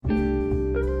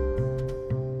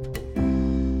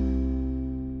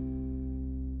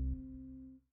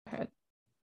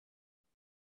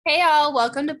Hey y'all,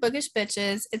 welcome to Bookish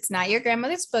Bitches. It's not your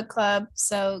grandmother's book club.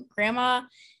 So, Grandma,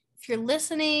 if you're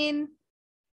listening,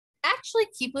 actually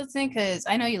keep listening because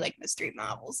I know you like mystery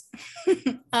novels.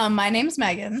 My name's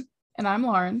Megan, And I'm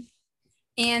Lauren.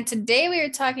 and today we are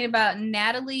talking about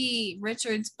Natalie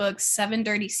Richards' book, Seven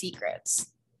Dirty Secrets.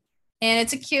 And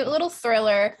it's a cute little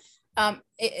thriller.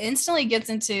 It instantly gets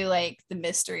into like the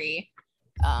mystery.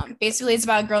 Basically, it's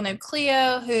about a girl named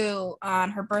Cleo who,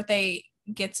 on her birthday,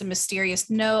 gets a mysterious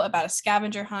note about a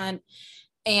scavenger hunt,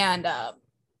 and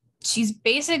she's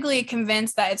basically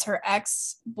convinced that it's her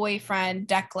ex-boyfriend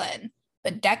Declan,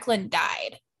 but Declan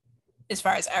died, as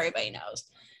far as everybody knows.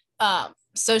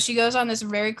 So she goes on this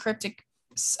very cryptic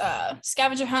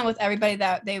scavenger hunt with everybody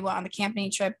that they went on the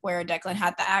camping trip where Declan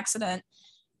had the accident.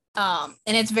 And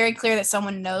it's very clear that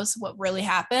someone knows what really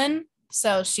happened.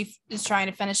 So she is trying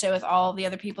to finish it with all the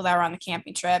other people that were on the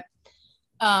camping trip.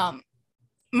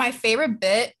 My favorite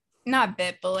bit, not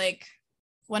bit, but like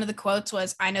one of the quotes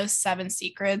was, I know seven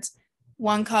secrets.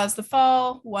 One caused the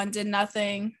fall, one did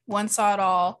nothing, one saw it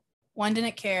all, one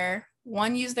didn't care,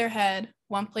 one used their head,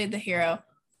 one played the hero,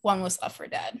 one was left for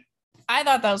dead. I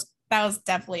thought that was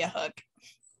definitely a hook.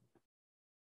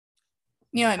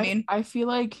 You know what I mean? I feel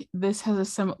like this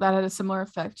has that had a similar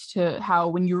effect to how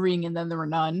when you were reading and then there were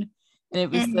none, and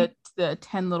it was Mhm. the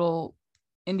 10 little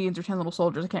Indians or 10 little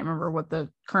soldiers. I can't remember what the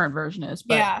current version is,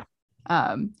 but Yeah,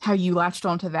 how you latched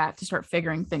onto that to start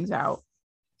figuring things out.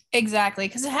 exactly.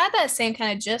 Because it had that same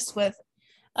kind of gist with,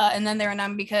 and then there were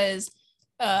none because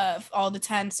of all the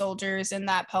 10 soldiers in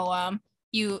that poem.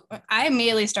 I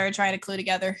immediately started trying to clue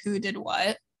together who did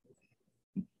what.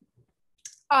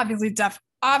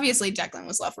 Obviously Declan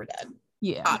was left for dead.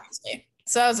 Yeah. Obviously.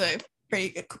 So that was a pretty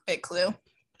good big clue.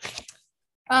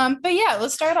 But yeah,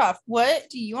 let's start off. What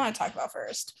do you want to talk about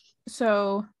first?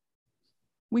 So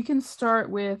we can start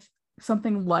with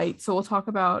something light. So we'll talk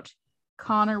about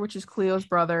Connor, which is Cleo's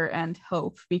brother, and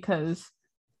Hope, because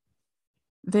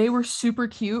they were super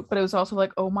cute, but it was also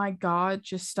like, oh my God,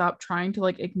 just stop trying to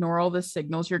like ignore all the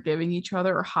signals you're giving each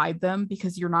other or hide them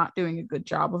because you're not doing a good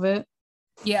job of it.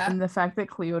 Yeah. And the fact that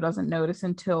Cleo doesn't notice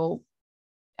until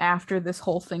after this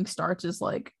whole thing starts is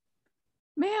like,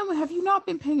 ma'am, have you not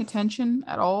been paying attention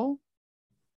at all?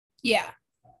 Yeah.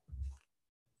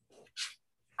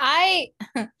 I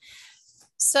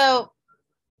so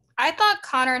I thought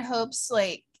Connor and Hope's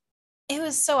like it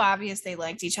was so obvious they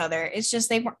liked each other. It's just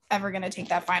they weren't ever gonna take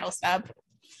that final step,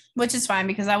 which is fine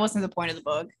because that wasn't the point of the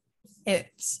book.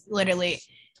 It's literally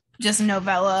just a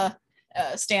novella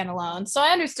standalone. So I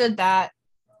understood that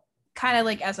kind of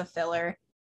like as a filler.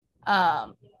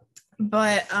 Um,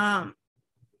 but I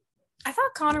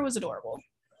thought Connor was adorable.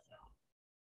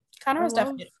 Connor I was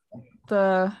love definitely.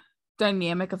 the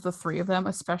dynamic of the three of them,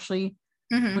 especially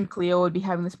Mm-hmm. when Cleo would be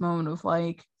having this moment of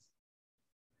like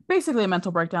basically a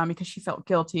mental breakdown because she felt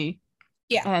guilty.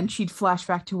 Yeah, And she'd flash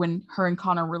back to when her and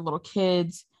Connor were little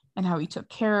kids and how he took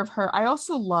care of her. I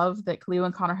also love that Cleo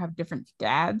and Connor have different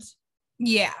dads.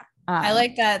 yeah. I Um,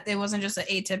 like that it wasn't just an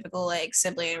atypical like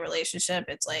sibling relationship.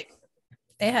 It's like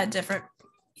they had different,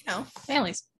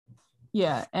 families.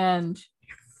 yeah, and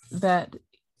that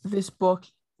this book,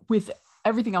 with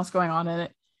everything else going on in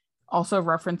it, also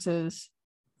references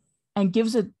and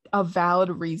gives a valid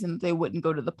reason they wouldn't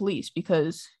go to the police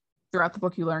because throughout the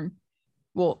book you learn,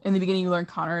 well, in the beginning you learn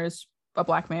Connor is a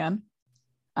black man.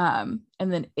 And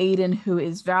then Aiden, who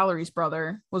is Valerie's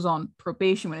brother, was on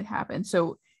probation when it happened.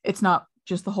 So it's not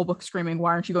just the whole book screaming,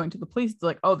 why aren't you going to the police? It's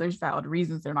like, oh, there's valid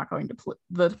reasons they're not going to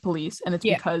the police. And it's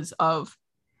Yeah, because of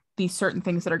these certain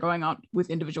things that are going on with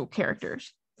individual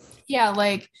characters. yeah.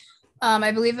 Like,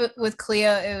 I believe with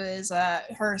Cleo, it was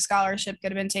her scholarship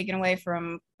could have been taken away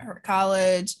from her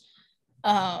college.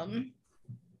 Um,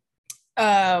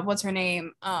 what's her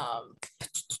name?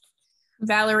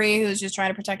 Valerie, who's just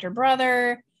trying to protect her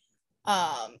brother.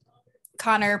 Um,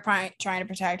 Connor trying to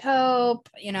protect Hope.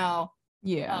 Uh,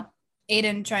 Yeah.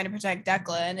 Aiden trying to protect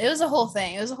Declan. It was a whole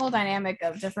thing. It was a whole dynamic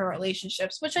of different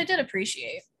relationships, which I did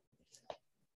appreciate.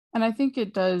 And I think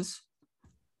it does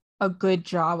a good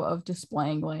job of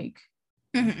displaying like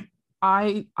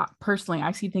Mm-hmm. personally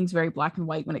I see things very black and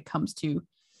white when it comes to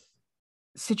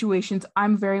situations.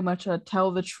 I'm very much a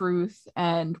tell the truth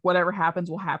and whatever happens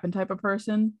will happen type of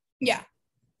person. Yeah,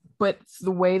 But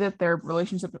the way that their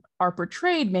relationships are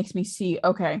portrayed makes me see,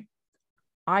 okay,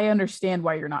 I understand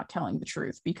why you're not telling the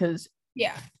truth because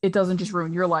yeah. it doesn't just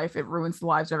ruin your life, it ruins the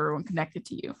lives of everyone connected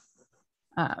to you.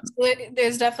 Um,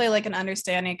 There's definitely like an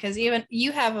understanding because even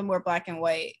you have a more black and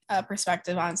white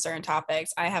perspective on certain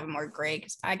topics. I have a more gray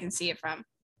because I can see it from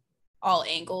all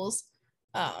angles.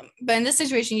 But in this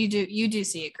situation, you do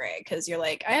see it gray because you're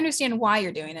like, I understand why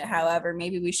you're doing it. However,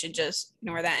 maybe we should just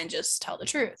ignore that and just tell the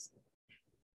truth.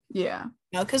 Yeah.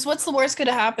 No, because what's the worst could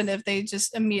have happened if they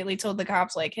just immediately told the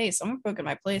cops, like, hey, someone broke in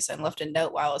my place and left a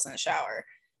note while I was in the shower.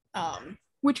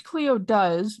 Which Cleo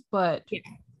does, but yeah.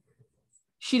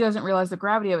 she doesn't realize the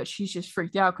gravity of it. She's just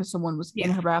freaked out because someone was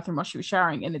in her bathroom while she was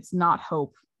showering, and it's not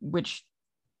Hope, which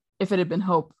if it had been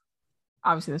Hope,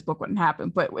 obviously this book wouldn't happen,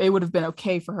 but it would have been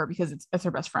okay for her because it's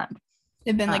her best friend.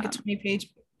 It'd been like a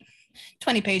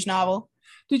 20-page novel.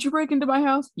 Did you break into my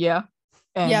house? Yeah.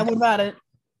 And yeah, what about it?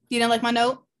 You didn't like my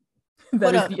note?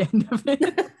 That is the end of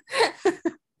it.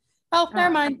 Oh,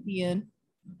 never mind. The end.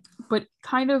 But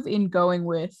kind of in going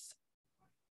with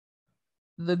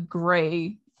the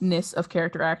grayness of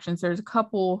character actions, there's a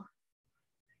couple.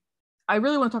 I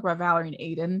really want to talk about Valerie and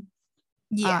Aiden.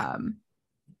 Yeah.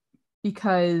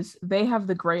 Because they have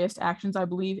the grayest actions, I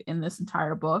believe, in this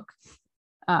entire book.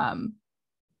 And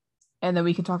then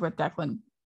we can talk about Declan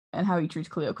and how he treats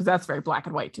Cleo, because that's very black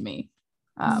and white to me.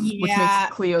 Which makes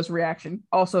Cleo's reaction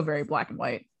also very black and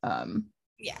white.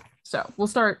 Yeah. So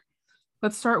let's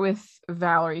start with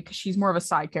Valerie, because she's more of a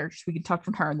side character, so we can touch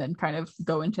on her and then kind of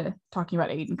go into talking about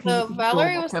Aiden. So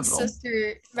Valerie was the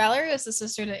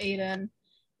sister to Aiden.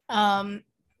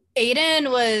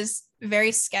 Aiden was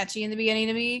very sketchy in the beginning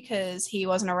to me because he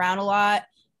wasn't around a lot.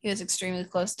 He was extremely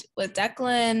close with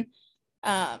Declan.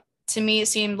 To me, it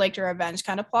seemed like a revenge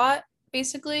kind of plot,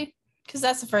 basically, because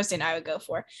that's the first thing I would go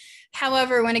for.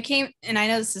 However, when it came, and I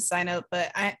know this is a side note,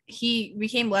 but he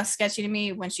became less sketchy to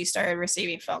me when she started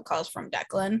receiving phone calls from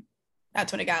Declan.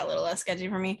 That's when it got a little less sketchy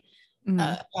for me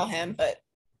about him. But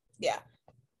yeah,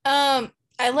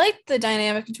 I liked the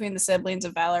dynamic between the siblings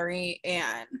of Valerie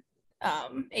and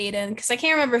Aiden, because I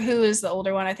can't remember who is the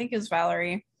older one. I think it was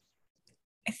Valerie.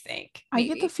 I think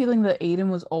maybe. I get the feeling that Aiden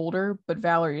was older, but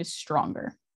Valerie is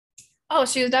stronger. Oh,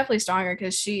 she was definitely stronger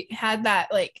because she had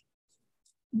that like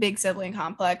big sibling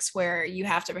complex where you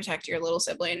have to protect your little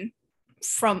sibling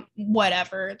from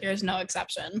whatever. There's no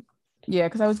exception. Yeah,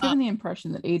 because I was given the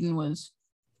impression that Aiden was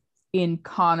in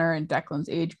Connor and Declan's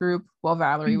age group while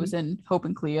Valerie was in Hope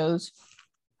and Cleo's.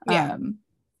 Yeah.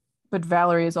 But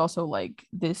Valerie is also like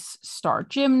this star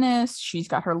gymnast. She's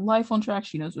got her life on track.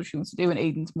 She knows what she wants to do, and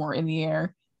Aiden's more in the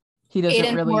air. He doesn't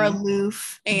Aiden's really more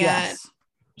aloof, and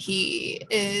he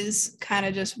is kind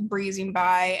of just breezing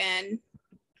by and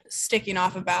sticking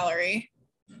off of Valerie.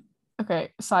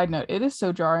 Okay, side note, it is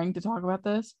so jarring to talk about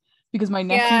this because my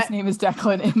nephew's name is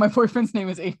Declan and my boyfriend's name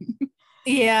is Aiden.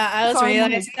 Yeah, I was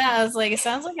realizing that. I was like, it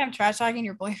sounds like I'm trash talking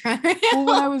your boyfriend right now.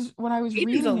 Well, when I was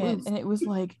reading it, and it was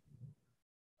like,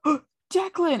 oh,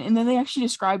 Declan, and then they actually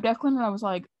described Declan, and I was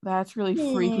like, that's really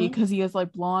freaky because he has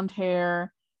like blonde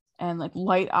hair and like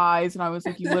light eyes, and I was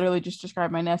like, you literally just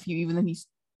described my nephew, even though he's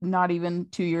not even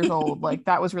 2 years old. Like,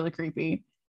 that was really creepy.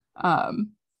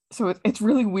 So it's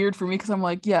really weird for me because I'm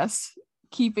like, yes,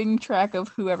 keeping track of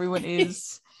who everyone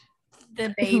is.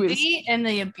 The baby and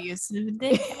the abusive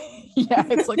dick. Yeah,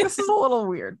 it's like, this is a little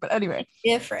weird, but anyway.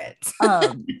 Different.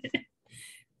 I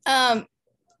can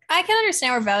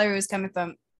understand where Valerie was coming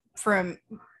from.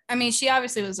 I mean, she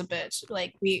obviously was a bitch.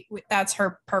 Like, we that's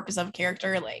her purpose of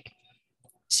character. Like,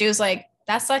 she was like,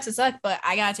 that sucks to suck, but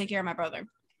I gotta take care of my brother.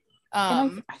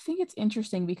 And I think it's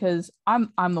interesting because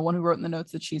I'm the one who wrote in the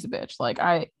notes that she's a bitch. Like,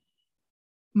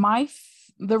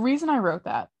 the reason I wrote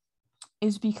that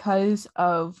is because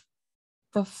of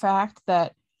the fact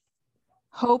that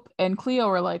Hope and Cleo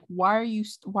are like, why are you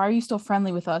still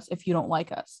friendly with us if you don't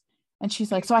like us? And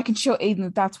she's like, so I can show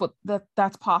Aiden that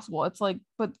that's possible. It's like,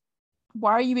 but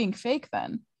why are you being fake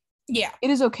then? Yeah, it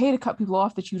is okay to cut people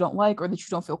off that you don't like or that you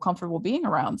don't feel comfortable being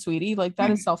around, sweetie. Like, that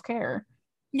is self-care.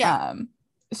 Yeah.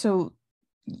 So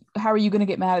how are you going to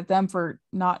get mad at them for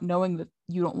not knowing that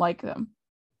you don't like them?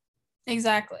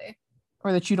 Exactly.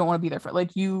 Or that you don't want to be there for,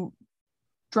 like, you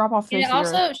drop off face. And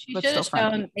also, she should have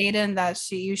shown Aiden that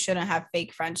you shouldn't have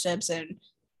fake friendships and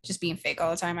just being fake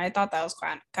all the time. I thought that was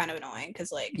kind of annoying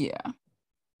because, like, yeah,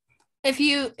 if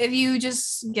you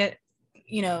just get,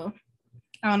 I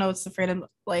don't know what's the freedom,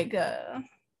 like,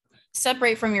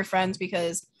 separate from your friends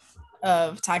because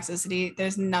of toxicity,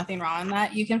 there's nothing wrong in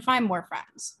that. You can find more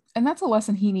friends. And that's a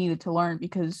lesson he needed to learn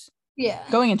because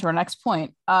going into our next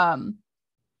point,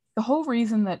 the whole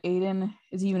reason that Aiden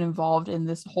is even involved in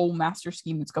this whole master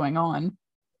scheme that's going on,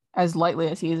 as lightly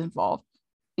as he is involved,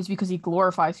 is because he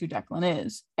glorifies who Declan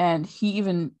is. And he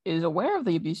even is aware of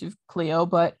the abuse of Cleo,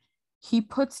 but he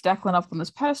puts Declan up on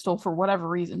this pedestal for whatever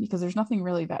reason, because there's nothing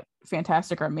really that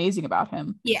fantastic or amazing about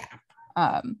him. Yeah.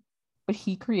 But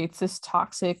he creates this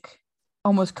toxic,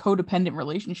 almost codependent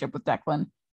relationship with Declan,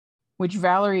 which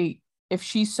Valerie if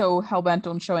she's so hell-bent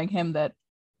on showing him that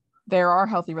there are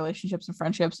healthy relationships and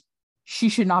friendships, she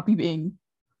should not be being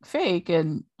fake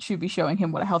and should be showing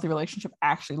him what a healthy relationship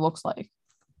actually looks like.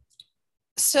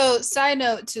 So, side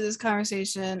note to this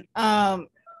conversation,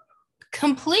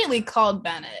 completely called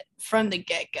Bennett from the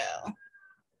get-go.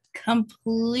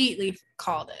 Completely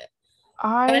called it.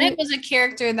 Bennett was a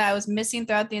character that was missing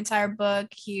throughout the entire book.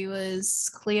 He was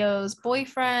Cleo's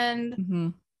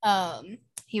boyfriend. Mm-hmm.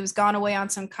 He was gone away on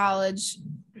some college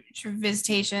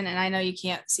visitation, and I know you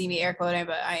can't see me air quoting,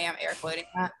 but I am air quoting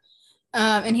that.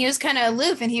 And he was kind of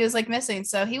aloof, and he was like missing,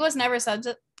 so he was never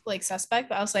suspect.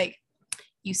 But I was like,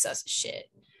 "You sus of shit."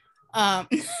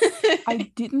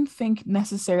 I didn't think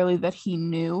necessarily that he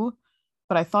knew,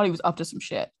 but I thought he was up to some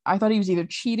shit. I thought he was either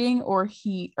cheating or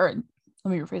let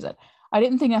me rephrase that. I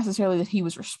didn't think necessarily that he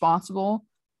was responsible,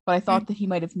 but I thought that he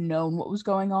might have known what was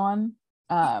going on,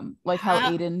 like how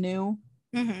Aiden knew.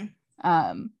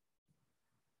 Mm-hmm.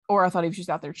 Or I thought he was just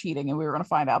out there cheating, and we were going to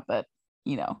find out that,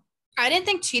 I didn't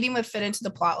think cheating would fit into the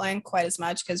plot line quite as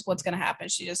much, because what's going to happen?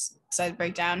 She just decided to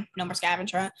break down, no more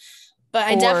scavenger hunt. But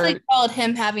I definitely called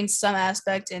him having some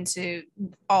aspect into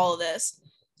all of this.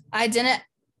 I can't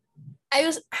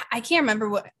remember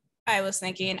what I was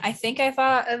thinking. I think I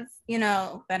thought of,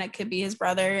 Bennett could be his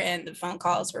brother, and the phone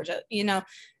calls were just,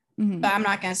 mm-hmm. But I'm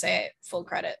not going to say full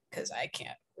credit because I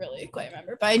can't really quite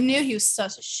remember. But I knew he was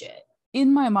such a shit.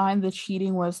 In my mind, the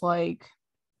cheating was like,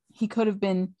 he could have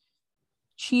been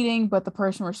cheating, but the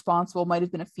person responsible might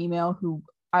have been a female who,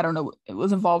 I don't know, it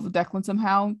was involved with Declan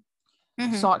somehow,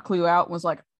 sought Cleo out and was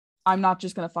like, I'm not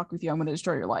just going to fuck with you, I'm going to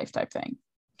destroy your life type thing.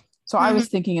 So I was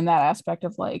thinking in that aspect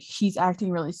of like, he's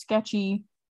acting really sketchy.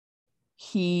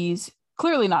 He's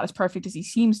clearly not as perfect as he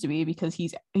seems to be because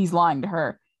he's lying to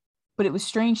her. But it was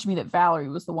strange to me that Valerie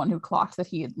was the one who clocked that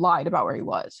he had lied about where he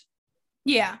was.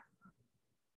 Yeah.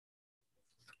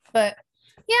 But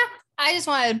yeah, I just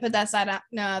wanted to put that side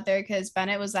out there because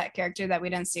Bennett was that character that we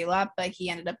didn't see a lot, but he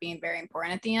ended up being very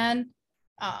important at the end.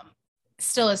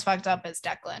 Still as fucked up as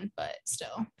Declan, but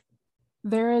still.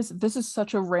 This is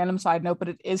such a random side note, but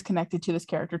it is connected to this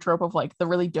character trope of like the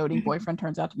really doting boyfriend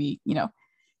turns out to be,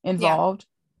 involved.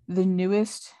 Yeah. The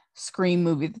newest Scream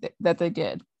movie that they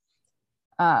did.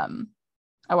 I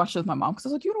watched it with my mom because I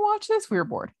was like, you want to watch this? We were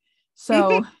bored.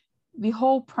 So the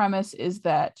whole premise is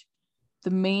that the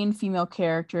main female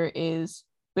character is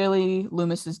Billy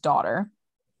Loomis's daughter,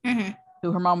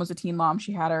 who her mom was a teen mom.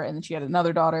 She had her, and then she had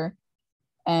another daughter,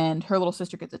 and her little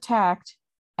sister gets attacked,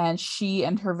 and she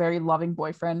and her very loving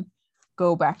boyfriend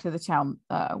go back to the town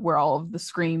where all of the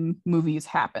Scream movies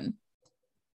happen.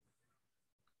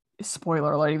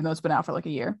 Spoiler alert, even though it's been out for like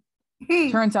a year.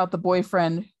 Turns out the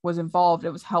boyfriend was involved.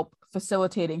 It was help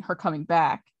facilitating her coming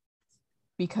back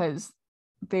because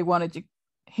they wanted to,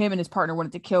 him and his partner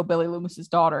wanted to kill Billy Loomis's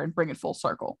daughter and bring it full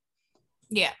circle.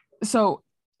 Yeah. So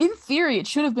in theory, it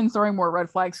should have been throwing more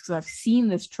red flags because I've seen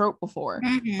this trope before.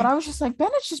 But I was just like,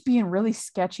 Bennett's just being really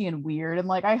sketchy and weird. And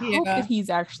like, I hope that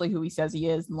he's actually who he says he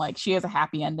is. And like, she has a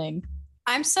happy ending.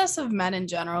 I'm sus of men in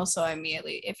general. So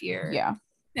immediately, if you're,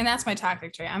 and that's my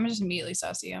tactic trait. I'm just immediately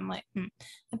sussy. I'm like, I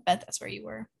bet that's where you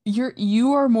were.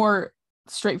 You are more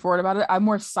straightforward about it. I'm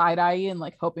more side-eye and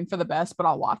like hoping for the best, but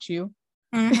I'll watch you.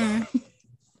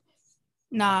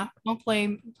 Nah, don't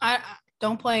play.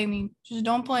 Don't play me. Just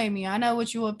don't play me. I know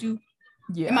what you up to.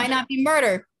 Yeah. It might not be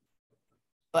murder,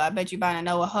 but I bet you about to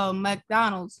know a whole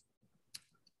McDonald's.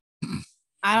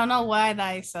 I don't know why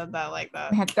I said that like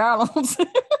that. McDonald's.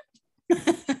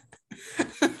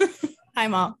 Hi,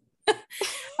 Mom.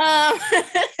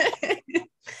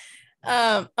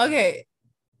 Okay.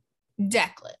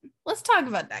 Declan. Let's talk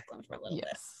about Declan for a little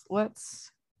bit. Let's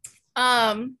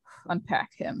unpack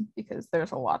him because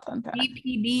there's a lot to unpack.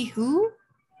 BPD who?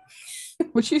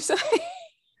 What'd you say?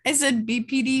 I said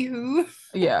BPD who?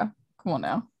 Yeah, come on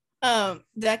now.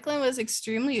 Declan was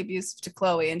extremely abusive to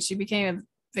Chloe, and she became a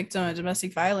victim of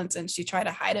domestic violence, and she tried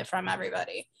to hide it from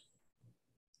everybody.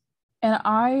 But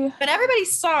everybody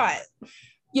saw it.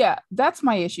 Yeah, that's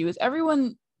my issue, is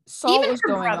everyone saw what was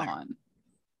going on.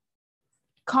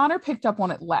 Connor picked up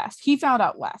on it last. He found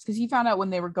out last, because he found out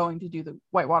when they were going to do the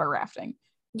whitewater rafting.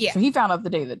 Yeah. So he found out the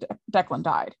day that Declan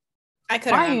died.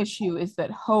 My issue is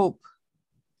that Hope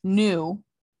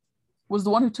was the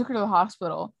one who took her to the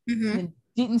hospital and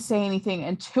didn't say anything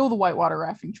until the whitewater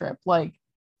rafting trip. Like,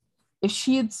 if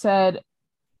she had said,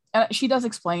 and she does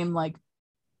explain, like,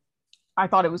 I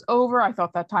thought it was over. I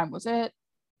thought that time was it.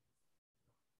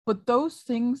 But those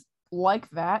things like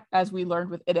that, as we learned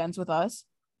with It Ends With Us,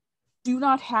 do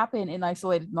not happen in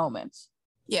isolated moments.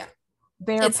 Yeah.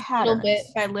 They're patterns. Little bit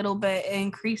by little bit, it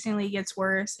increasingly gets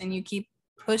worse, and you keep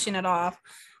pushing it off.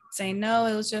 saying no,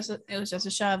 it was just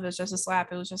a shove, it was just a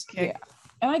slap, it was just a kick. Yeah.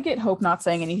 And I get Hope not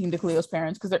saying anything to Cleo's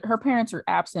parents because her parents are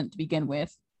absent to begin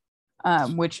with,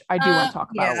 which I do want to talk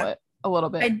about a little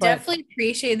bit. I definitely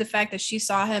appreciate the fact that she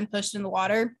saw him pushed in the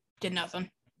water, did nothing.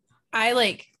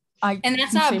 And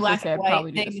that's not a black and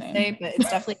white thing to say, but it's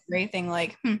definitely a great thing.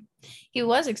 Like, he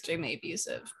was extremely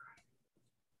abusive.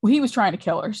 Well, he was trying to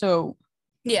kill her, so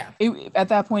yeah. At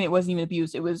that point, it wasn't even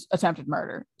abuse; it was attempted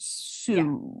murder. So,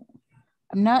 yeah.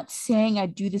 I'm not saying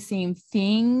I'd do the same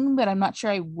thing, but I'm not sure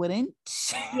I wouldn't.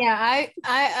 Yeah,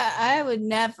 I would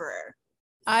never.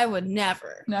 I would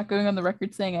never. Not going on the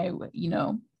record saying I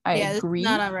agree.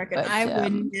 Not on record. But, I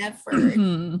would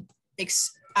never.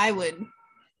 I would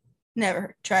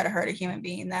never try to hurt a human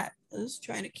being that was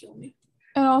trying to kill me.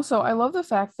 And also, I love the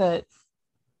fact that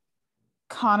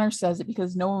Connor says it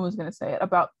because no one was going to say it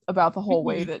about the whole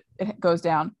way that it goes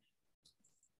down.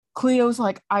 Cleo's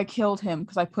like, I killed him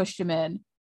because I pushed him in.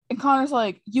 And Connor's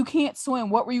like, you can't swim.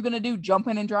 What were you going to do? Jump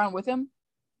in and drown with him?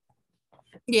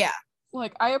 Yeah.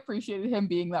 Like, I appreciated him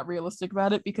being that realistic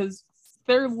about it because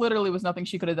there literally was nothing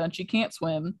she could have done. She can't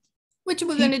swim. What you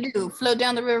were going to do? Float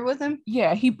down the river with him?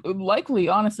 Yeah, he likely,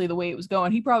 honestly, the way it was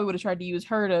going, he probably would have tried to use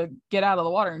her to get out of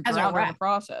the water and drown her in the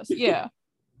process. Yeah.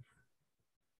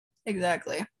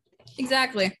 Exactly.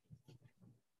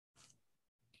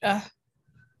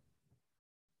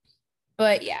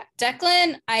 But yeah,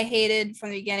 Declan, I hated from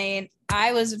the beginning.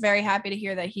 I was very happy to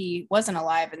hear that he wasn't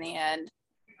alive in the end.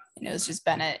 And it was just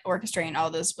Bennett orchestrating all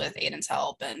this with Aiden's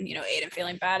help and, Aiden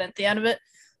feeling bad at the end of it.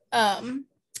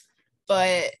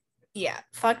 But yeah,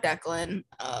 fuck Declan.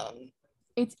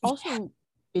 It's also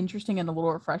interesting and a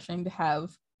little refreshing to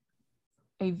have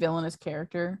a villainous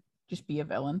character just be a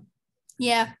villain.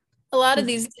 Yeah. A lot of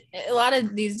these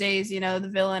days, the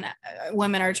villain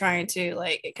women are trying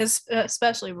to because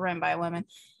especially run by women,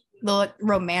 they'll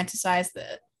romanticize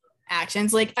the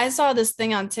actions. Like I saw this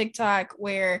thing on TikTok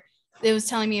where it was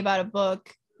telling me about a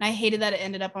book, and I hated that it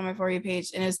ended up on my For You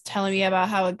page, and it was telling me about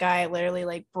how a guy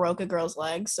literally broke a girl's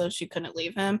leg so she couldn't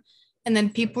leave him, and then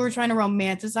people were trying to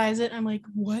romanticize it. I'm like,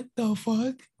 what the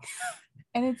fuck?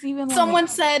 And it's even someone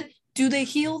said, do they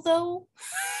heal though?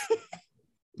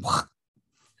 What?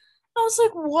 I was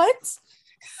like, what?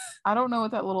 I don't know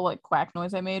what that little quack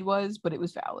noise I made was, but it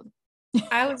was valid.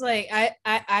 I was like,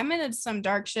 I'm into some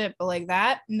dark shit, but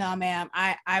that, no, ma'am.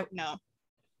 I no.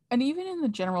 And even in the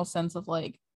general sense of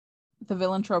the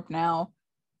villain trope now,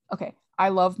 okay, I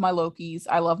love my Lokis,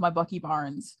 I love my Bucky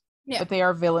Barnes, but they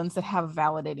are villains that have a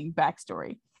validating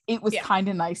backstory. It was kind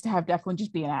of nice to have Declan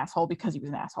just be an asshole because he was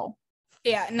an asshole.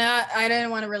 Yeah, no, I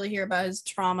didn't want to really hear about his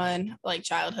trauma and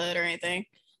childhood or anything.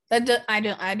 I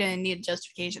didn't need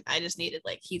justification. I just needed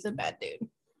he's a bad dude.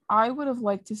 I would have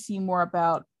liked to see more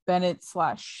about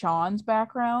Bennett/Sean's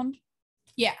background.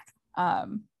 Yeah.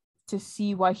 To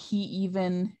see why he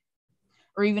even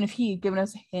if he had given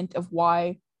us a hint of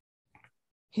why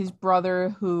his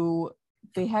brother, who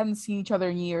they hadn't seen each other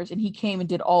in years, and he came and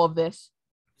did all of this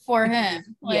for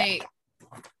him.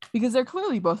 Because they're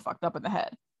clearly both fucked up in the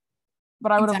head.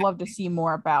 But I would have loved to see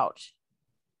more about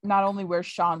not only where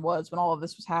Sean was when all of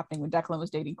this was happening, when Declan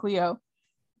was dating Cleo,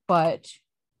 but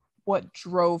what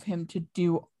drove him to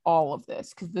do all of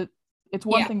this. Because it's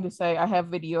one thing to say, I have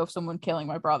video of someone killing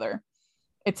my brother.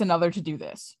 It's another to do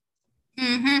this.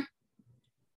 Mm-hmm.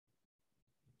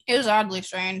 It was oddly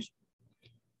strange.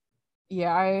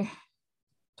 Yeah,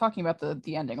 talking about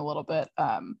the ending a little bit,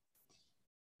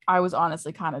 I was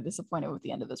honestly kind of disappointed with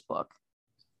the end of this book.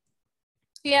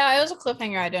 Yeah, it was a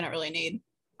cliffhanger I didn't really need.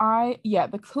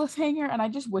 The cliffhanger, and I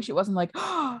just wish it wasn't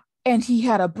and he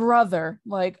had a brother.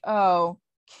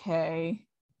 Okay.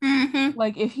 Mm-hmm.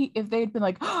 If they'd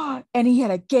been and he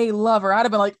had a gay lover, I'd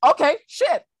have been okay,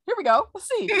 shit, here we go, let's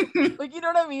see. You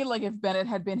know what I mean? If Bennett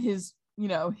had been his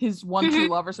one true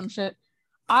love or some shit,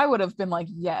 I would have been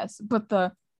yes. But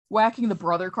the whacking the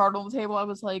brother card on the table, I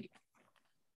was okay.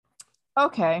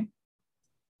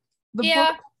 The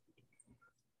book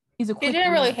is a quick it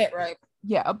didn't read. Really hit right.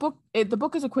 Yeah, the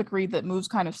book is a quick read that moves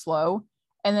kind of slow,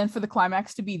 and then for the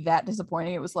climax to be that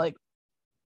disappointing, it was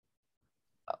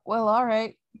well, all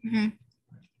right. Mm-hmm.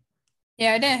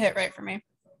 Yeah, it didn't hit right for me.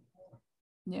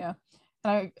 Yeah,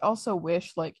 and I also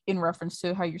wish, in reference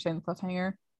to how you're saying the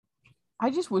cliffhanger,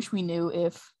 I just wish we knew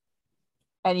if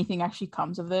anything actually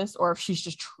comes of this, or if she's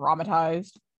just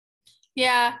traumatized.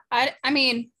 Yeah, I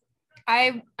mean,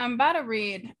 I'm about to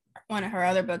read one of her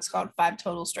other books called 5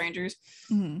 Total Strangers.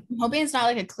 Mm-hmm. I'm hoping it's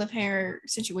not a cliffhanger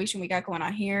situation we got going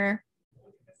on here.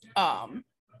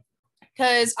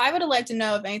 Because I would have liked to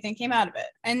know if anything came out of it.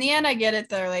 In the end, I get it.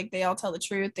 They're they all tell the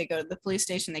truth. They go to the police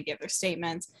station. They give their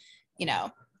statements.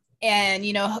 And,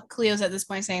 you know, Cleo's at this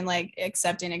point saying, like,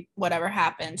 accepting whatever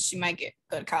happens, she might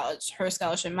go to college. Her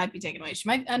scholarship might be taken away. She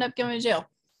might end up going to jail.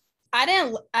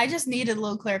 I just needed a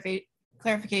little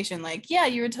clarification. Like, yeah,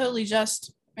 you were totally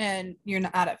just and you're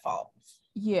not at fault.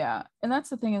 Yeah. And that's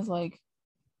the thing is, like,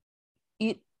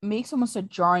 it makes almost a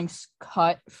jarring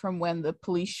cut from when the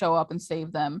police show up and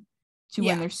save them to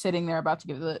when they're sitting there about to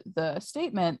give the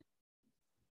statement.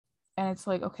 And it's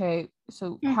like, okay,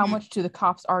 so how much do the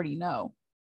cops already know?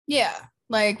 Yeah.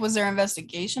 Like, was there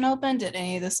investigation open? Did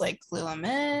any of this, like, clue them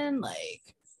in? Like,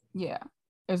 yeah.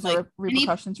 Is there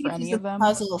repercussions for any of them?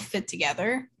 Puzzle fit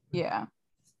together. Yeah.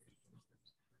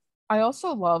 I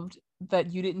also loved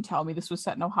that you didn't tell me this was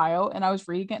set in Ohio, and I was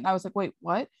reading it and I was like, wait,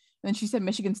 what? And then she said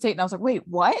Michigan State, and I was like, wait,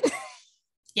 what?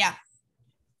 Yeah.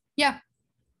 Yeah.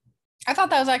 I thought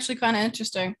that was actually kind of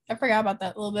interesting. I forgot about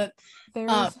that a little bit.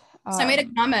 So I made a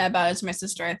comment about it to my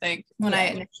sister, I think, when I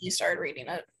initially started reading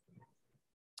it.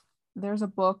 There's a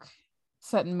book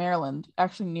set in Maryland,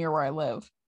 actually near where I live.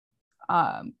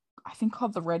 I think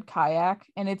called The Red Kayak,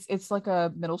 and it's like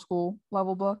a middle school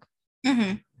level book.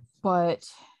 But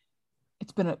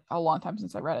it's been a long time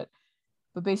since I read it.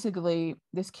 But basically,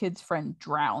 this kid's friend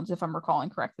drowns, if I'm recalling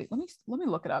correctly. Let me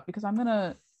look it up, because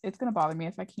it's gonna bother me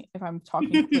if I'm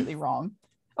talking completely wrong.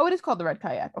 Oh, it is called The Red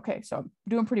Kayak. Okay, so I'm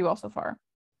doing pretty well so far.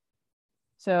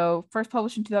 So, first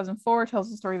published in 2004,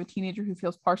 tells the story of a teenager who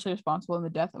feels partially responsible in the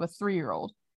death of a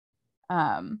 3-year-old.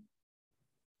 And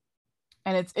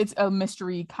it's a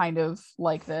mystery kind of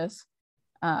like this.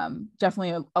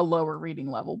 Definitely a lower reading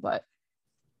level, but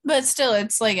still,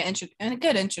 it's like a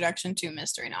good introduction to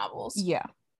mystery novels. Yeah.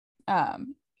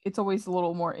 It's always a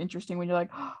little more interesting when you're like,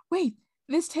 oh, wait,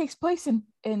 this takes place in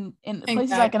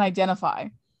places I can identify.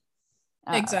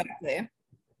 Exactly.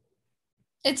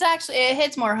 It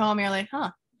hits more home. You're like,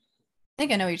 huh, I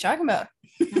think I know what you're talking about.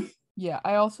 Yeah,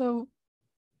 I also,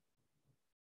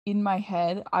 in my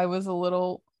head, I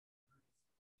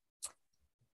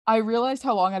realized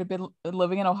how long I'd been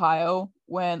living in Ohio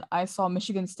when I saw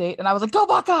Michigan State, and I was like, go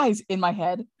Buckeyes, in my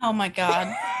head. Oh my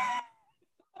God.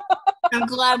 I'm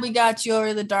glad we got you over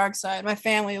to the dark side. My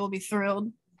family will be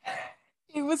thrilled.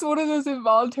 It was one of those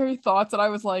involuntary thoughts, and I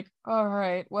was like, all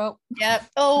right, well. Yep.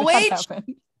 Oh, wait.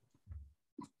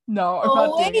 No,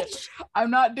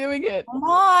 I'm not doing it. Come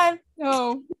on.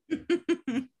 No.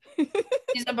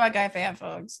 She's a Buckeye fan,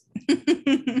 folks.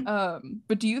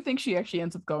 But do you think she actually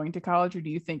ends up going to college, or do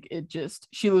you think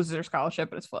she loses her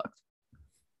scholarship and it's fucked?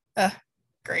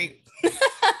 Great.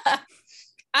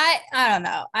 I don't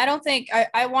know. I don't think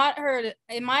I want her to,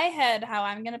 in my head, how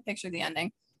I'm gonna picture the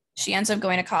ending. She ends up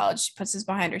going to college. She puts this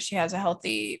behind her. She has a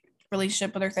healthy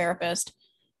relationship with her therapist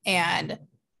and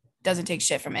doesn't take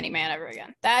shit from any man ever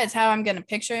again. That is how I'm gonna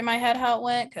picture in my head how it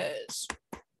went, because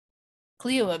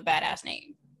Cleo, a badass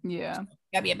name. Yeah.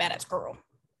 Gotta be a badass girl.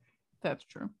 That's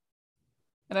true.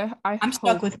 And I'm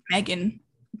stuck with Megan.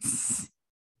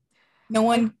 No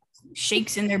one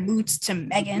shakes in their boots to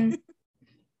Megan.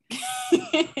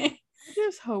 I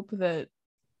just hope that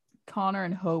Connor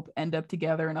and Hope end up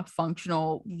together in a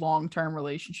functional long-term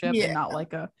relationship, and not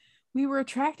like we were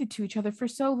attracted to each other for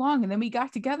so long and then we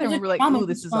got together and we were like, oh,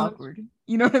 this is awkward.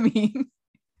 You know what I mean?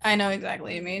 I know exactly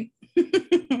what you mean.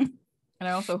 And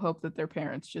I also hope that their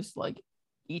parents just like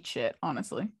eat shit,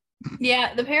 honestly.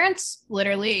 Yeah, the parents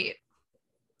literally,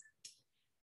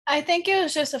 I think it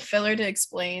was just a filler to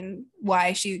explain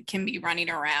why she can be running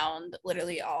around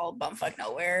literally all bumfuck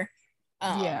nowhere.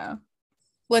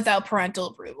 Without parental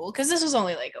approval, because this was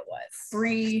only like a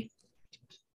 300,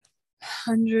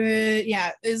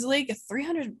 it was like a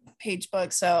 300-page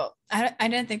book, so I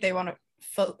didn't think they want to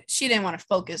she didn't want to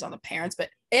focus on the parents, but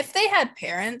if they had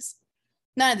parents,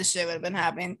 none of this shit would have been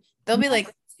happening. They'll be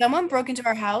like, someone broke into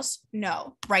our house,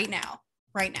 no, right now.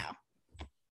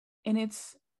 And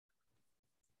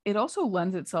it also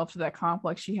lends itself to that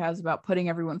complex she has about putting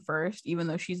everyone first, even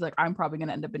though she's like, I'm probably going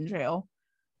to end up in jail,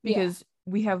 because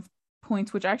we have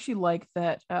points, which I actually like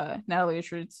that Natalie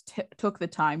Richards took the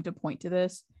time to point to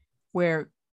this, where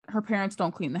her parents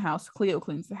don't clean the house, Cleo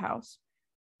cleans the house,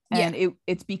 and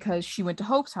it's because she went to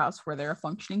Hope's house where they're a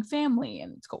functioning family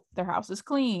and their house is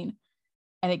clean,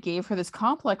 and it gave her this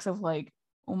complex of like,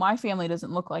 well, my family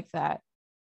doesn't look like that,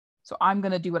 so I'm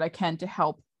gonna do what I can to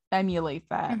help emulate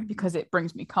that, because it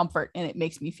brings me comfort and it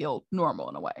makes me feel normal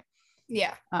in a way.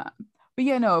 But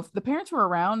if the parents were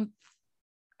around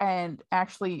and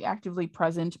actually actively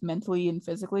present mentally and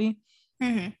physically,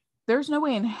 there's no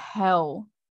way in hell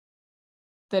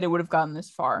that it would have gotten this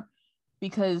far,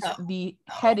 because the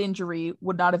head injury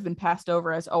would not have been passed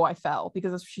over as, oh, I fell,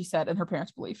 because that's what she said and her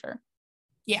parents believed her.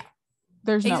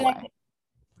 There's no way.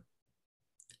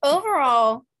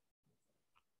 Overall,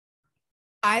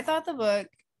 I thought the book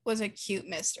was a cute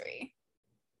mystery.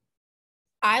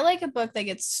 I like a book that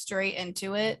gets straight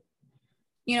into it.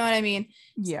 You know what I mean?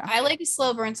 Yeah. I like a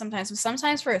slow burn sometimes, but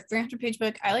sometimes for a 300-page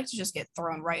book, I like to just get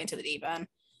thrown right into the deep end,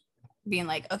 being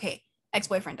like, okay,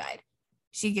 ex-boyfriend died.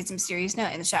 She gets a mysterious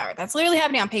note in the shower. That's literally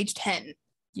happening on page 10.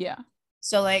 Yeah.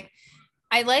 So like,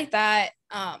 I like that.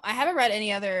 I haven't read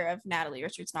any other of Natalie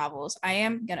Richards' novels. I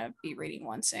am gonna be reading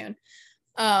one soon.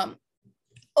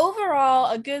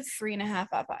 Overall, a good 3.5 out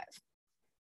of 5.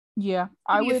 Yeah,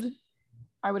 I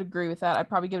would agree with that. I'd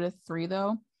probably give it a 3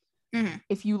 though. Mm-hmm.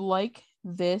 If you like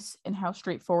this and how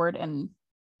straightforward and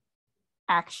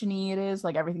actiony it is,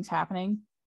 like everything's happening,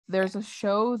 there's a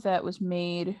show that was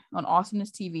made on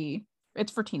Awesomeness TV.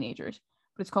 It's for teenagers,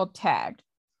 but it's called Tagged,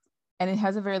 and it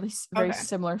has a very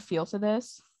similar feel to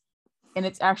this, and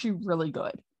it's actually really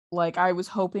good. Like, I was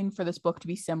hoping for this book to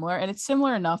be similar, and it's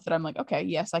similar enough that I'm like, okay,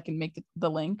 yes, I can make the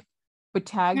link. But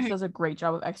Tagged does a great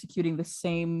job of executing the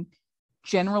same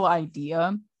general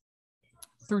idea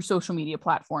through social media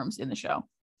platforms in the show.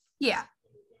 Yeah.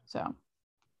 So,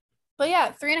 but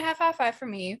yeah, 3.5 out of 5 for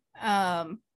me.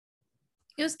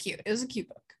 It was cute. It was a cute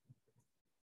book.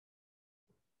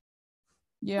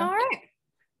 Yeah. All right.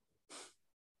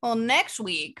 Well, next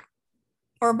week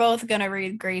we're both gonna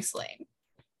read Graceling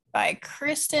by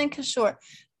Kristen Kishore.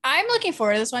 I'm looking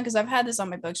forward to this one because I've had this on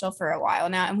my bookshelf for a while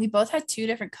now, and we both had 2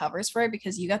 different covers for it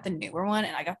because you got the newer one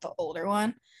and I got the older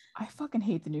one. I fucking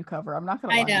hate the new cover. I'm not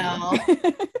gonna lie. I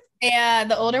know. And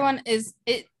the older one is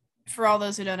it. For all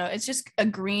those who don't know, it's just a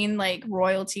green like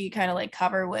royalty kind of like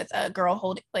cover with a girl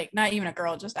holding, like, not even a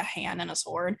girl, just a hand and a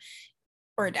sword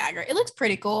or a dagger. It looks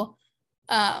pretty cool.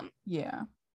 Yeah.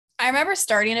 I remember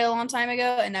starting it a long time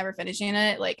ago and never finishing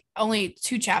it, like only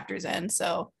 2 chapters in,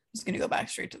 so I'm just gonna go back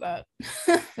straight to that.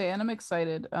 And I'm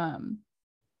excited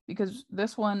because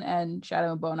this one and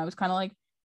Shadow and Bone, I was kind of like,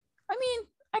 I mean,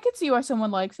 I could see why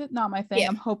someone likes it, not my thing. Yeah.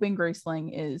 I'm hoping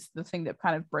Graceling is the thing that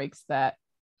kind of breaks that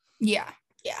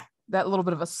that little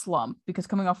bit of a slump, because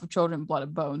coming off of Children, Blood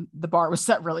and Bone, the bar was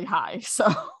set really high. So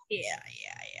yeah.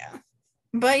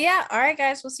 But yeah, all right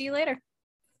guys, we'll see you later.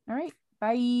 All right,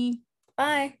 bye.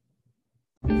 Bye.